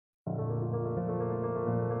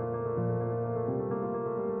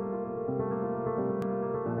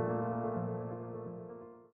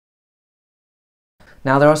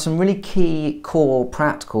Now there are some really key core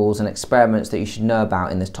practicals and experiments that you should know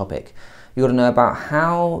about in this topic. You ought to know about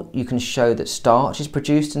how you can show that starch is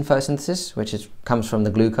produced in photosynthesis, which comes from the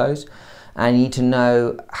glucose, and you need to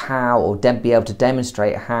know how, or be able to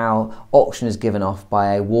demonstrate how oxygen is given off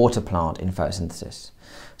by a water plant in photosynthesis.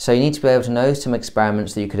 So you need to be able to know some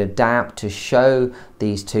experiments that you could adapt to show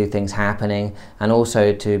these two things happening, and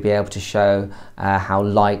also to be able to show how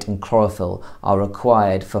light and chlorophyll are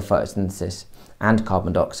required for photosynthesis and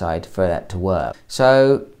carbon dioxide for that to work.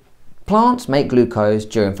 So plants make glucose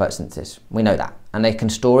during photosynthesis, we know that, and they can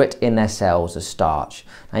store it in their cells as starch.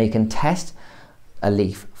 Now you can test a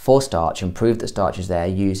leaf for starch and prove that starch is there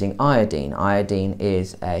using iodine. Iodine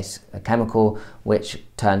is a chemical which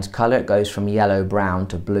turns colour. It goes from yellow-brown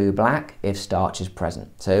to blue-black if starch is present.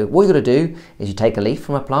 So what you've got to do is you take a leaf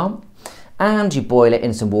from a plant and you boil it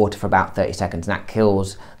in some water for about 30 seconds, and that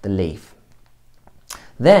kills the leaf.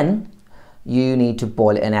 Then you need to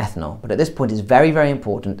boil it in ethanol, but at this point it's very, very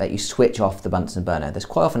important that you switch off the Bunsen burner. There's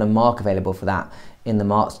quite often a mark available for that in the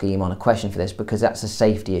mark scheme on a question for this, because that's a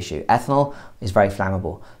safety issue. Ethanol is very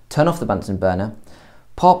flammable. Turn off the Bunsen burner,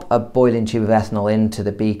 pop a boiling tube of ethanol into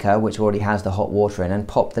the beaker which already has the hot water in, and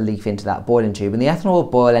pop the leaf into that boiling tube, and the ethanol will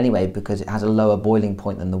boil anyway because it has a lower boiling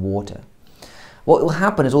point than the water. What will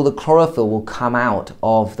happen is all the chlorophyll will come out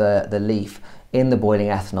of the leaf in the boiling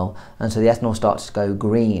ethanol, and so the ethanol starts to go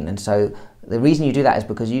green. And so the reason you do that is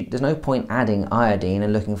because there's no point adding iodine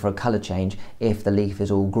and looking for a colour change if the leaf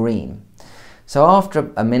is all green. So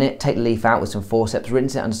after a minute, take the leaf out with some forceps,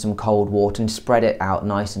 rinse it under some cold water and spread it out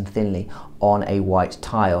nice and thinly on a white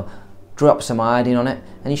tile. Drop some iodine on it,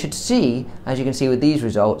 and you should see, as you can see with these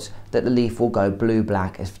results, that the leaf will go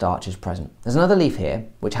blue-black if starch is present. There's another leaf here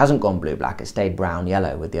which hasn't gone blue-black, it stayed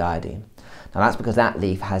brown-yellow with the iodine. Now that's because that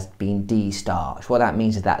leaf has been de-starched. What that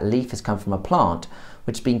means is that leaf has come from a plant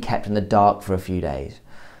which has been kept in the dark for a few days.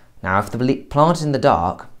 Now if the plant is in the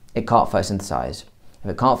dark, it can't photosynthesize. If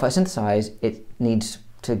it can't photosynthesize, it needs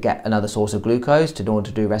to get another source of glucose in order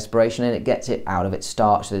to do respiration, and it gets it out of its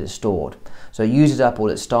starch that it's stored. So it uses up all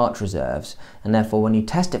its starch reserves, and therefore when you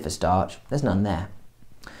test it for starch, there's none there.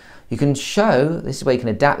 You can show, this is where you can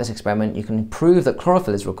adapt this experiment, you can prove that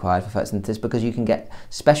chlorophyll is required for photosynthesis because you can get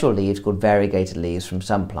special leaves called variegated leaves from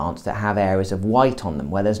some plants that have areas of white on them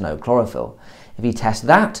where there's no chlorophyll. If you test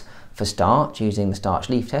that for starch using the starch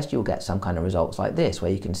leaf test, you'll get some kind of results like this, where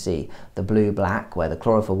you can see the blue-black where the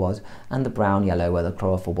chlorophyll was and the brown-yellow where the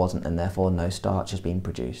chlorophyll wasn't, and therefore no starch has been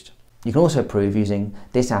produced. You can also prove using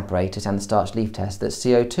this apparatus and the starch leaf test that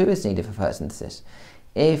CO2 is needed for photosynthesis.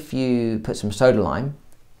 If you put some soda lime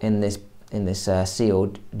in this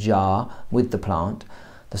sealed jar with the plant,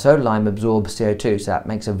 the soda lime absorbs CO2, so that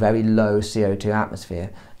makes a very low CO2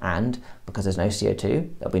 atmosphere, and because there's no CO2,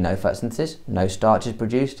 there'll be no photosynthesis, no starch is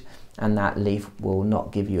produced, and that leaf will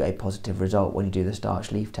not give you a positive result when you do the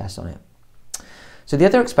starch leaf test on it. So the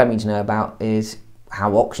other experiment you need to know about is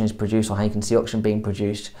how oxygen is produced, or how you can see oxygen being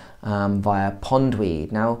produced via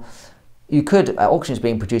pondweed. Now, oxygen is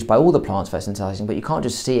being produced by all the plants photosynthesizing, but you can't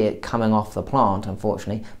just see it coming off the plant,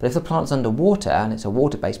 unfortunately. But if the plant's underwater and it's a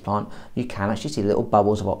water-based plant, you can actually see little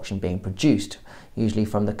bubbles of oxygen being produced, usually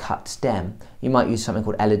from the cut stem. You might use something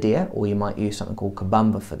called Elodea, or you might use something called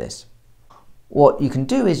cobumba for this. What you can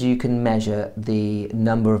do is you can measure the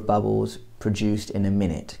number of bubbles produced in a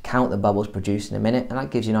minute. Count the bubbles produced in a minute, and that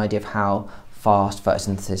gives you an idea of how fast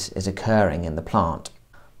photosynthesis is occurring in the plant.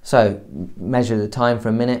 So measure the time for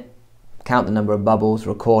a minute, count the number of bubbles,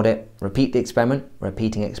 record it, repeat the experiment.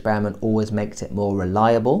 Repeating experiment always makes it more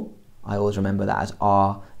reliable. I always remember that as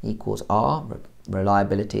R equals R.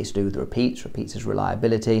 Reliability is to do with repeats is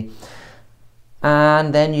reliability.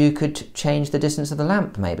 And then you could change the distance of the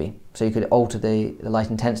lamp maybe. So you could alter the light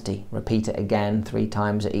intensity, repeat it again 3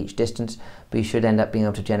 times at each distance, but you should end up being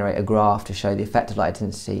able to generate a graph to show the effect of light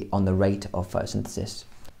intensity on the rate of photosynthesis.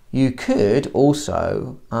 You could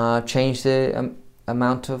also change the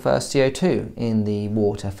amount of CO2 in the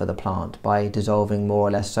water for the plant by dissolving more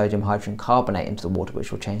or less sodium hydrogen carbonate into the water,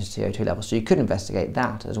 which will change the CO2 level. So you could investigate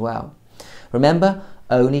that as well. Remember,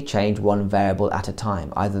 only change one variable at a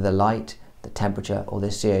time, either the light, the temperature, or the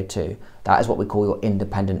CO2. That is what we call your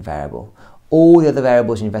independent variable. All the other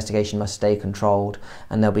variables in investigation must stay controlled,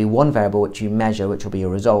 and there'll be one variable which you measure, which will be your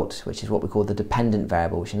result, which is what we call the dependent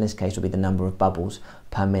variable, which in this case will be the number of bubbles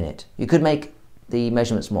per minute. You could make the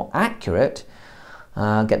measurements more accurate,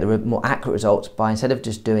 get the more accurate results by, instead of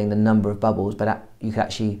just doing the number of bubbles, but you could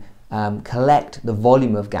actually collect the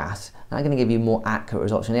volume of gas. That's going to give you more accurate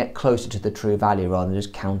results and get closer to the true value rather than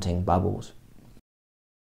just counting bubbles.